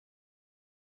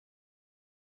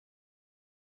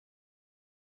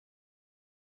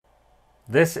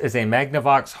This is a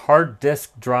Magnavox hard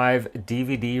disk drive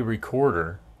DVD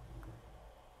recorder.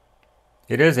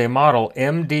 It is a model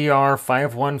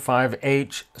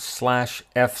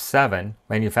MDR515H/F7,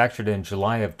 manufactured in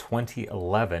July of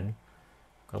 2011.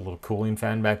 Got a little cooling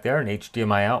fan back there, an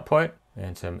HDMI output,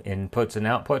 and some inputs and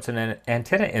outputs, and an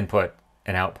antenna input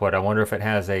and output. I wonder if it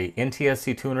has a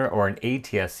NTSC tuner or an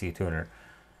ATSC tuner.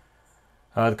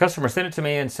 The customer sent it to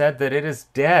me and said that it is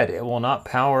dead. It will not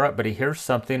power up, but he hears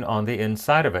something on the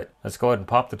inside of it. Let's go ahead and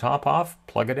pop the top off,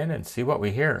 plug it in, and see what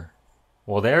we hear.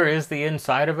 Well, there is the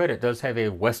inside of it. It does have a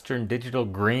Western Digital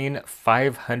green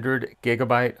 500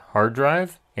 gigabyte hard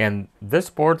drive. And this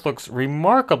board looks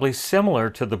remarkably similar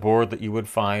to the board that you would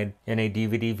find in a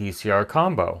DVD VCR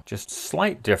combo. Just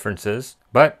slight differences,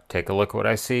 but take a look what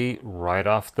I see right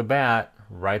off the bat,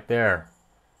 right there.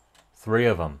 3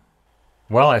 of them.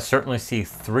 Well, I certainly see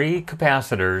 3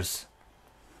 capacitors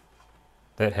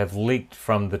that have leaked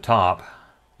from the top.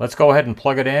 Let's go ahead and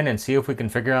plug it in and see if we can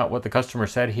figure out what the customer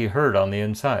said he heard on the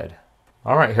inside.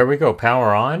 All right, here we go.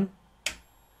 Power on.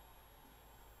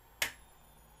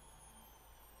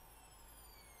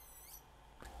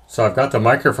 So I've got the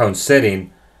microphone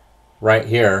sitting right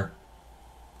here.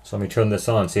 So let me turn this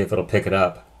on, see if it'll pick it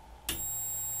up.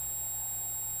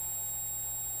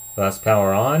 So that's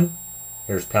power on.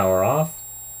 Here's power off.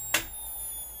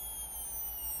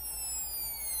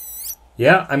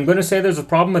 Yeah, I'm going to say there's a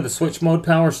problem with the switch mode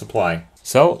power supply.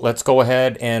 So let's go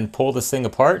ahead and pull this thing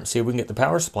apart and see if we can get the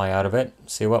power supply out of it.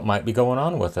 See what might be going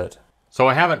on with it. So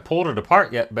I haven't pulled it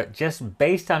apart yet, but just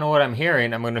based on what I'm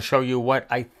hearing, I'm going to show you what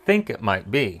I think it might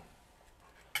be.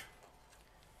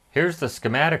 Here's the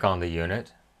schematic on the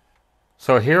unit.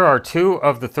 So here are 2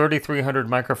 of the 3300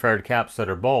 microfarad caps that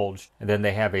are bulged, and then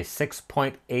they have a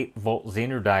 6.8 volt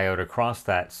Zener diode across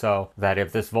that, so that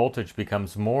if this voltage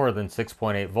becomes more than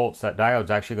 6.8 volts, that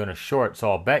diode's actually going to short. So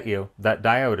I'll bet you that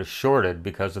diode is shorted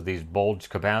because of these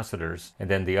bulged capacitors, and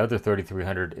then the other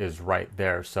 3300 is right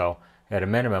there. So at a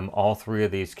minimum, all 3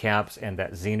 of these caps and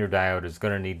that Zener diode is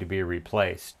going to need to be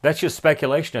replaced. That's just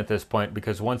speculation at this point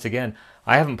because, once again,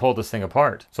 I haven't pulled this thing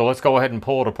apart. So let's go ahead and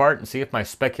pull it apart and see if my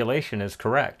speculation is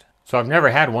correct. So I've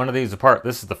never had one of these apart.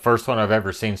 This is the first one I've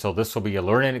ever seen, so this will be a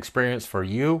learning experience for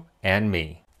you and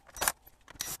me.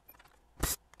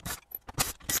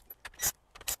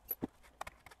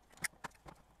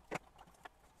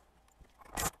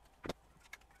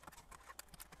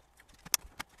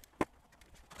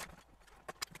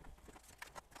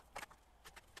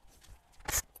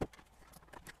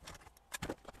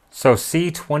 So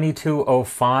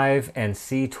C2205 and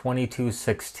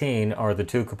C2216 are the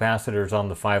 2 capacitors on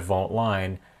the 5 volt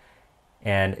line,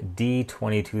 and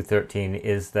D2213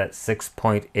 is that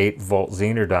 6.8 volt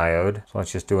Zener diode. So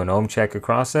let's just do an ohm check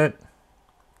across it.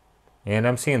 And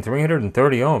I'm seeing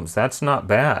 330 ohms. That's not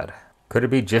bad. Could it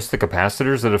be just the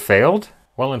capacitors that have failed?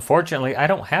 Well, unfortunately, I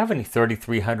don't have any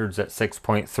 3300s at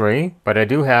 6.3, but I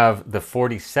do have the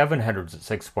 4700s at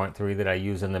 6.3 that I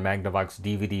use in the Magnavox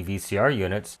DVD VCR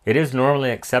units. It is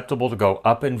normally acceptable to go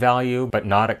up in value, but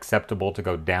not acceptable to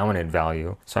go down in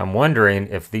value. So I'm wondering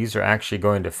if these are actually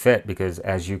going to fit, because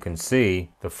as you can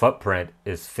see, the footprint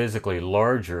is physically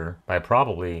larger by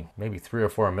probably maybe 3 or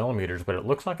 4 millimeters, but it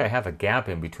looks like I have a gap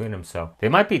in between them. So they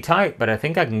might be tight, but I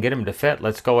think I can get them to fit.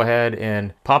 Let's go ahead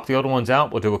and pop the old ones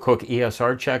out. We'll do a quick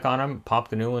ESR check on them, pop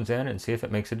the new ones in, and see if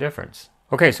it makes a difference.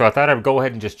 Okay, so I thought I'd go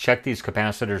ahead and just check these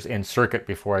capacitors in circuit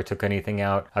before I took anything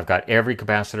out. I've got every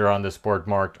capacitor on this board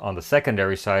marked on the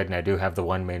secondary side, and I do have the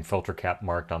 1 main filter cap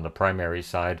marked on the primary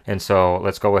side. And so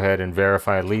let's go ahead and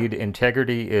verify lead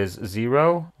integrity is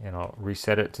 0, and I'll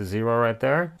reset it to 0 right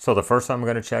there. So the first one I'm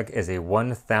going to check is a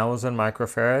 1000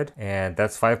 microfarad, and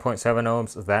that's 5.7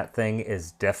 ohms. That thing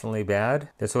is definitely bad.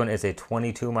 This one is a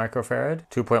 22 microfarad,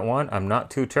 2.1. I'm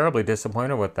not too terribly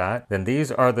disappointed with that. Then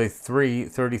these are the 3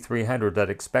 3300 that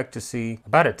expect to see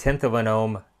about a 1/10 of an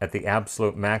ohm at the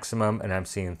absolute maximum, and I'm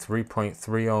seeing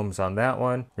 3.3 ohms on that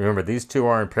one. Remember, these 2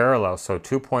 are in parallel, so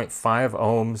 2.5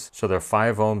 ohms, so they're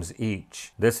 5 ohms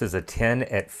each. This is a 10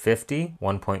 at 50,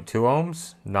 1.2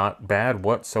 ohms, not bad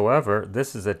whatsoever.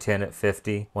 This is a 10 at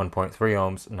 50, 1.3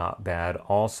 ohms, not bad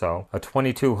also. A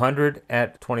 2200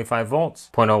 at 25 volts,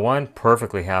 0.01,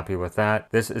 perfectly happy with that.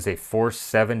 This is a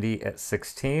 470 at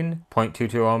 16,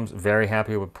 0.22 ohms, very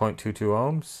happy with 0.22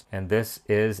 ohms. And this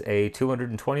is a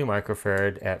 220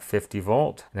 microfarad at 50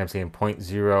 volt, and I'm seeing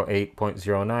 0.08,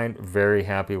 0.09, very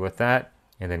happy with that.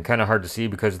 And then kind of hard to see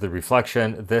because of the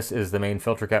reflection, this is the main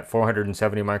filter cap,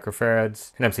 470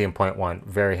 microfarads, and I'm seeing 0.1,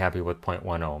 very happy with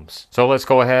 0.1 ohms. So let's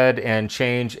go ahead and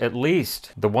change at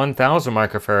least the 1000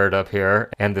 microfarad up here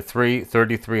and the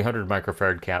 3300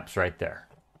 microfarad caps right there.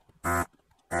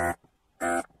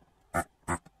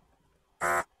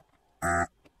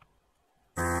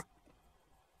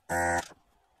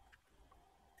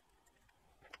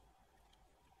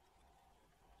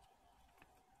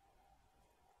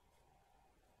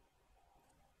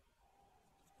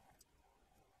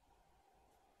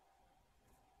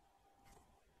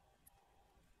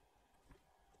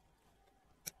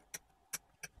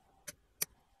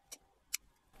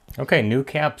 Okay, new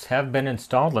caps have been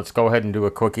installed. Let's go ahead and do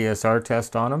a quick ESR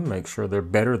test on them. Make sure they're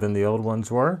better than the old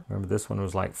ones were. Remember, this one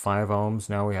was like 5 ohms.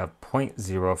 Now we have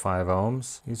 0.05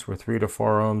 ohms. These were 3 to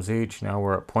 4 ohms each. Now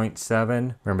we're at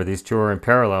 0.7. Remember, these two are in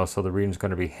parallel, so the reading's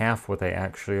going to be half what they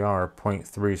actually are,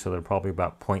 0.3, so they're probably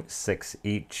about 0.6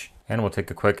 each. And we'll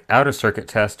take a quick out-of-circuit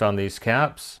test on these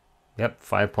caps. Yep,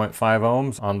 5.5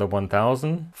 ohms on the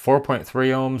 1000. 4.3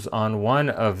 ohms on one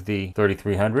of the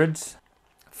 3300s.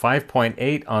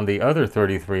 5.8 on the other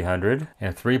 3300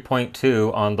 and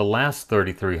 3.2 on the last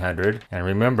 3300. And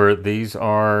remember, these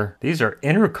are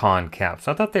intercon caps.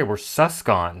 I thought they were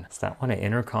suscon. Is that one an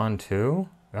intercon too?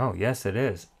 Oh, yes, it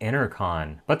is.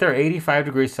 Intercon. But they're 85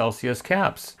 degrees Celsius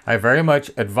caps. I very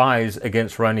much advise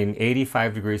against running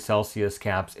 85 degrees Celsius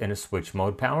caps in a switch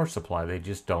mode power supply. They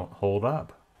just don't hold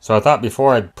up. So I thought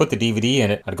before I'd put the DVD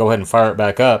in it, I'd go ahead and fire it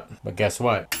back up. But guess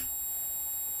what?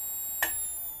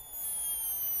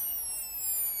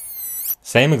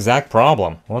 Same exact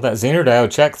problem. Well, that Zener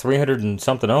diode check, 300 and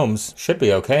something ohms, should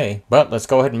be okay. But let's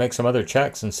go ahead and make some other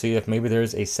checks and see if maybe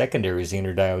there's a secondary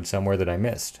Zener diode somewhere that I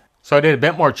missed. So I did a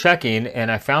bit more checking and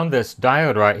I found this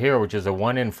diode right here, which is a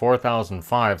 1 in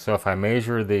 4005. So if I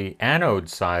measure the anode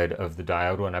side of the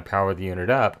diode when I power the unit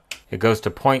up, it goes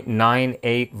to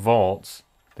 0.98 volts.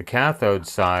 The cathode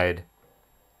side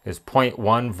is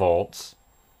 0.1 volts.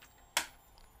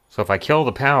 So if I kill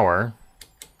the power,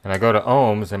 and I go to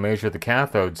ohms and measure the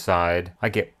cathode side, I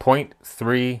get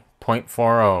 0.3, 0.4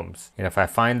 ohms. And if I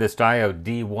find this diode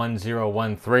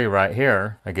D1013 right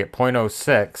here, I get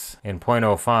 0.06 and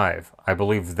 0.05. I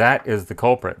believe that is the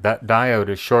culprit. That diode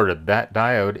is shorted. That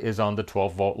diode is on the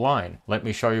 12 volt line. Let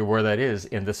me show you where that is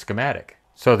in the schematic.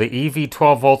 So the EV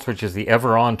 12 volts, which is the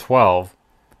ever on 12,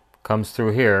 comes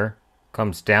through here,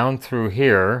 comes down through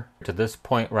here to this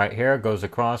point right here, goes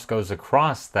across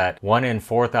that 1 in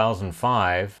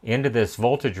 4005 into this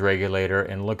voltage regulator,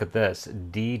 and look at this,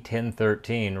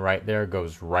 D1013 right there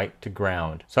goes right to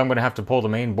ground. So I'm going to have to pull the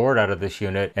main board out of this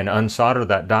unit and unsolder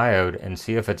that diode and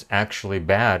see if it's actually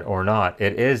bad or not.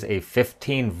 It is a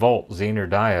 15 volt Zener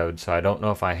diode, so I don't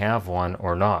know if I have one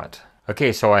or not.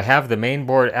 Okay, so I have the main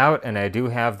board out and I do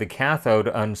have the cathode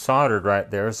unsoldered right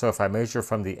there. So if I measure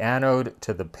from the anode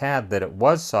to the pad that it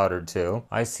was soldered to,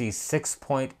 I see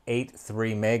 6.83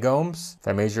 megohms. If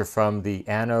I measure from the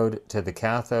anode to the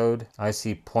cathode, I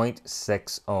see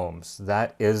 0.6 ohms.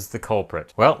 That is the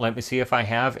culprit. Well, let me see if I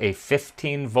have a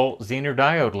 15 volt Zener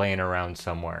diode laying around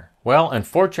somewhere. Well,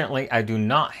 unfortunately, I do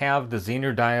not have the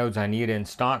Zener diodes I need in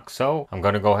stock, so I'm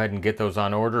going to go ahead and get those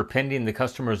on order pending the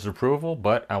customer's approval,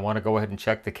 but I want to go ahead and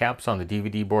check the caps on the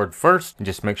DVD board first and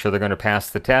just make sure they're going to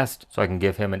pass the test so I can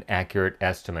give him an accurate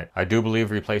estimate. I do believe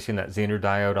replacing that Zener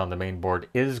diode on the main board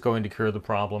is going to cure the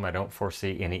problem. I don't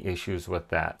foresee any issues with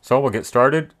that. So we'll get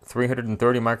started.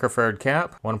 330 microfarad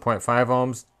cap, 1.5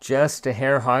 ohms, just a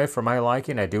hair high for my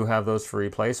liking. I do have those for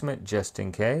replacement just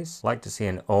in case. Like to see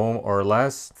an ohm or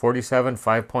less. 47,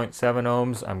 5.7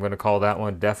 ohms. I'm going to call that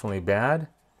one definitely bad.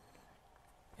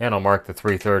 And I'll mark the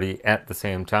 330 at the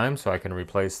same time so I can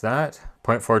replace that.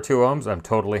 0.42 ohms, I'm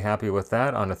totally happy with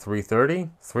that on a 330.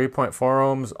 3.4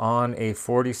 ohms on a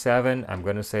 47. I'm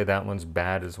going to say that one's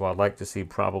bad as well. I'd like to see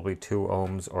probably 2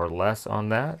 ohms or less on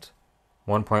that.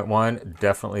 1.1,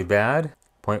 definitely bad.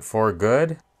 0.4,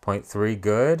 good. 0.3,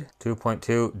 good.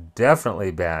 2.2,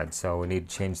 definitely bad. So we need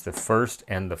to change the first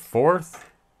and the fourth.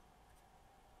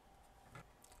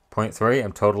 0.3,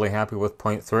 I'm totally happy with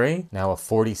 0.3. Now a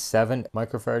 47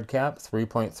 microfarad cap,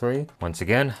 3.3. Once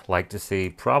again, like to see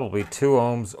probably 2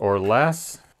 ohms or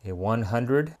less. A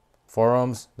 100, 4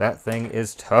 ohms, that thing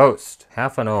is toast.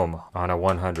 Half an ohm on a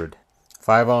 100.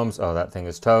 5 ohms, oh, that thing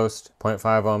is toast. 0.5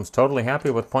 ohms, totally happy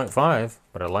with 0.5,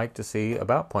 but I'd like to see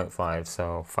about 0.5.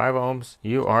 So 5 ohms,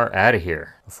 you are out of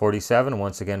here. 47,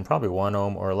 once again, probably 1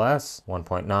 ohm or less.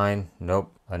 1.9,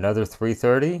 nope. Another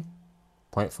 330.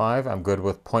 0.5, I'm good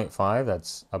with 0.5,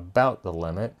 that's about the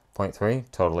limit.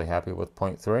 0.3, totally happy with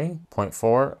 0.3.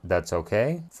 0.4, that's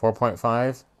okay.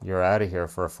 4.5, you're out of here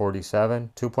for a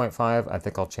 47. 2.5, I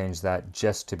think I'll change that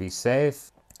just to be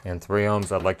safe. And 3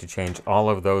 ohms, I'd like to change all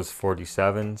of those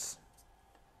 47s.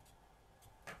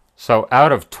 So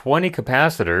out of 20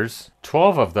 capacitors,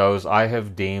 12 of those I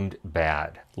have deemed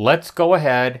bad. Let's go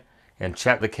ahead and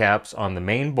check the caps on the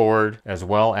main board as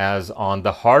well as on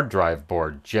the hard drive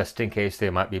board, just in case they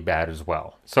might be bad as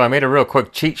well. So I made a real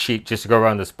quick cheat sheet just to go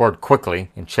around this board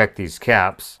quickly and check these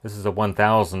caps. This is a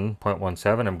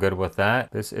 1000.17, I'm good with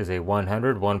that. This is a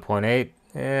 100,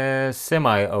 1.8,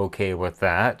 semi okay with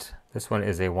that. This one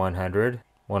is a 100.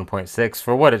 1.6.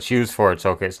 For what it's used for, it's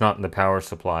okay. It's not in the power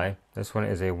supply. This one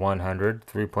is a 100,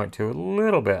 3.2, a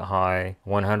little bit high.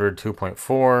 100,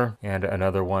 2.4, and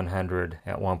another 100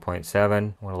 at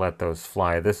 1.7. I want to let those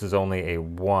fly. This is only a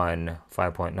 1,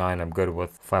 5.9. I'm good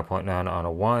with 5.9 on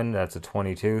a 1. That's a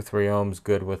 22, 3 ohms,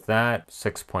 good with that.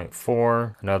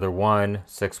 6.4, another 1,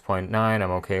 6.9, I'm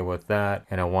okay with that.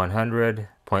 And a 100,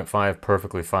 0.5,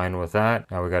 perfectly fine with that.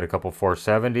 Now we got a couple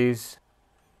 470s.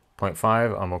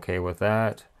 0.5, I'm okay with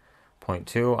that.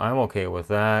 0.2, I'm okay with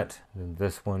that. Then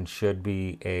this one should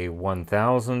be a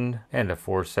 1000 and a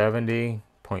 470.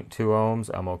 0.2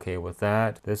 ohms, I'm okay with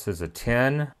that. This is a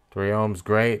 10, 3 ohms,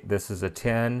 great. This is a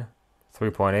 10,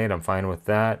 3.8, I'm fine with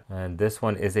that. And this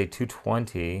one is a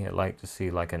 220. I'd like to see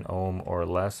like an ohm or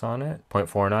less on it.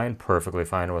 0.49, perfectly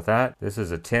fine with that. This is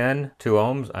a 10, 2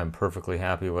 ohms, I'm perfectly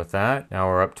happy with that. Now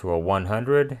we're up to a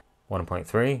 100.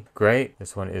 1.3, great.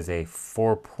 This one is a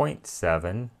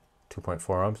 4.7, 2.4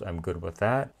 ohms, I'm good with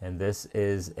that. And this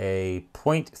is a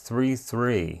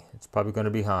 0.33, it's probably going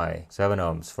to be high, 7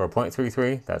 ohms. For a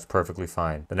 0.33, that's perfectly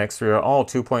fine. The next three are all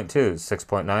 2.2s,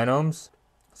 6.9 ohms,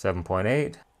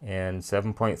 7.8, and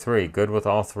 7.3, good with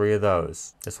all three of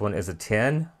those. This one is a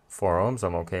 10, 4 ohms,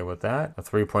 I'm okay with that. A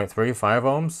 3.3, 5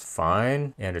 ohms,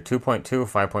 fine. And a 2.2,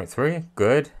 5.3,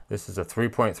 good. This is a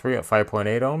 3.3 at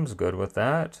 5.8 ohms, good with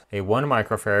that. A 1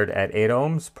 microfarad at 8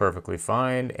 ohms, perfectly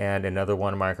fine. And another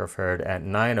 1 microfarad at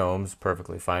 9 ohms,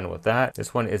 perfectly fine with that.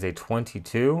 This one is a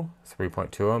 22, 3.2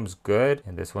 ohms, good.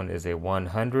 And this one is a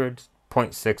 100.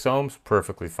 0.6 ohms,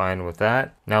 perfectly fine with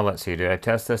that. Now let's see, did I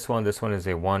test this one? This one is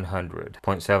a 100.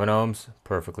 0.7 ohms,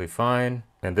 perfectly fine.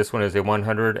 And this one is a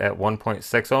 100 at 1.6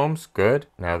 ohms, good.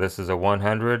 Now this is a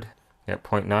 100 at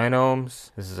 0.9 ohms.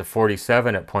 This is a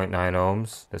 47 at 0.9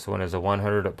 ohms. This one is a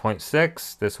 100 at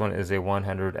 0.6. This one is a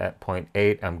 100 at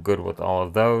 0.8. I'm good with all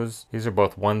of those. These are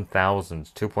both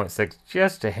 1000s, 2.6,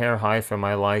 just a hair high for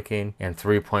my liking, and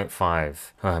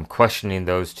 3.5. I'm questioning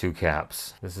those two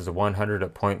caps. This is a 100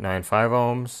 at 0.95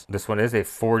 ohms. This one is a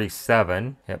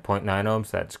 47 at 0.9 ohms.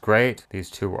 That's great.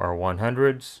 These two are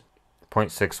 100s,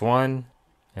 0.61.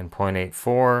 and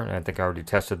 0.84, and I think I already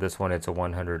tested this one. It's a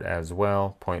 100 as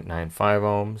well, 0.95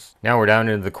 ohms. Now we're down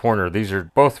into the corner. These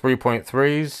are both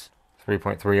 3.3s,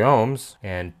 3.3 ohms,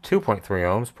 and 2.3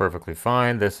 ohms, perfectly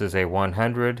fine. This is a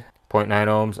 100, 0.9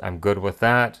 ohms, I'm good with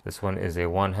that. This one is a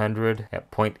 100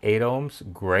 at 0.8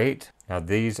 ohms, great. Now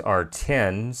these are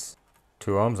 10s,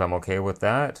 2 ohms, I'm okay with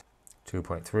that.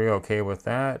 2.3, okay with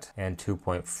that, and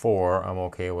 2.4, I'm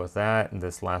okay with that, and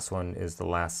this last one is the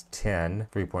last 10,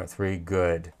 3.3,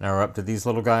 good. Now we're up to these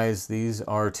little guys. These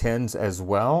are 10s as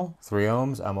well, 3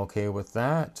 ohms, I'm okay with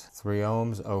that, 3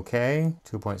 ohms, okay,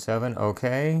 2.7,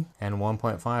 okay, and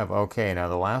 1.5, okay. Now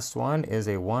the last one is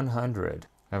a 100.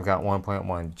 I've got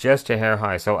 1.1, just a hair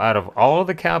high. So out of all of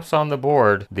the caps on the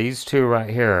board, these two right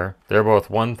here, they're both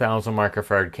 1000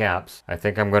 microfarad caps. I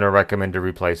think I'm going to recommend to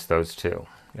replace those two.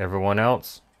 Everyone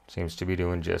else seems to be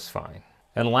doing just fine.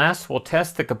 And last, we'll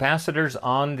test the capacitors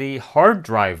on the hard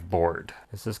drive board.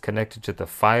 This is connected to the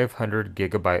 500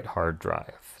 gigabyte hard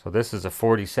drive. So this is a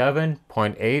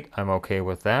 47.8, I'm okay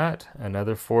with that.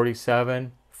 Another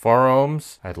 47, 4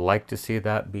 ohms. I'd like to see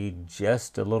that be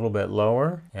just a little bit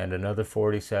lower. And another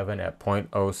 47 at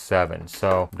 0.07.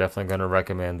 So I'm definitely going to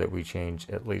recommend that we change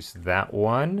at least that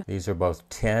one. These are both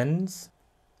 10s.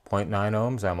 0.9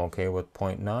 ohms, I'm okay with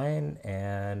 0.9,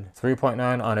 and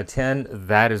 3.9 on a 10,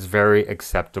 that is very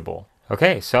acceptable.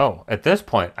 Okay, so at this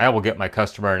point, I will get my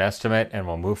customer an estimate and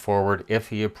we'll move forward if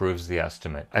he approves the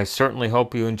estimate. I certainly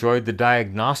hope you enjoyed the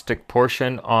diagnostic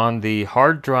portion on the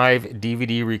hard drive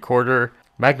DVD recorder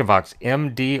Magnavox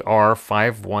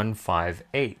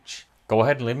MDR515H. Go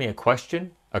ahead and leave me a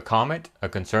question, a comment, a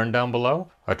concern down below.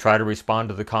 I'll try to respond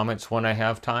to the comments when I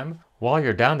have time. While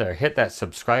you're down there, hit that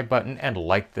subscribe button and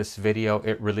like this video.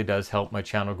 It really does help my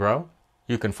channel grow.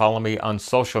 You can follow me on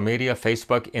social media,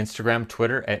 Facebook, Instagram,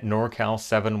 Twitter at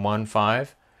NorCal715.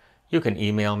 You can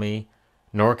email me,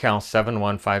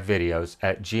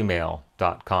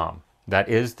 norcal715videos@gmail.com. That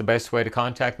is the best way to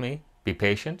contact me. Be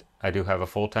patient. I do have a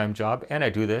full-time job and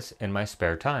I do this in my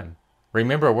spare time.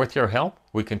 Remember, with your help,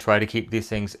 we can try to keep these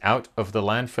things out of the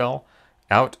landfill,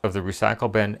 out of the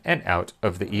recycle bin, and out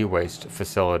of the e-waste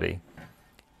facility.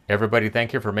 Everybody,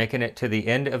 thank you for making it to the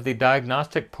end of the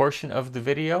diagnostic portion of the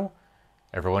video.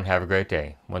 Everyone have a great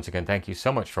day. Once again, thank you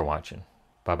so much for watching.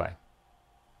 Bye-bye.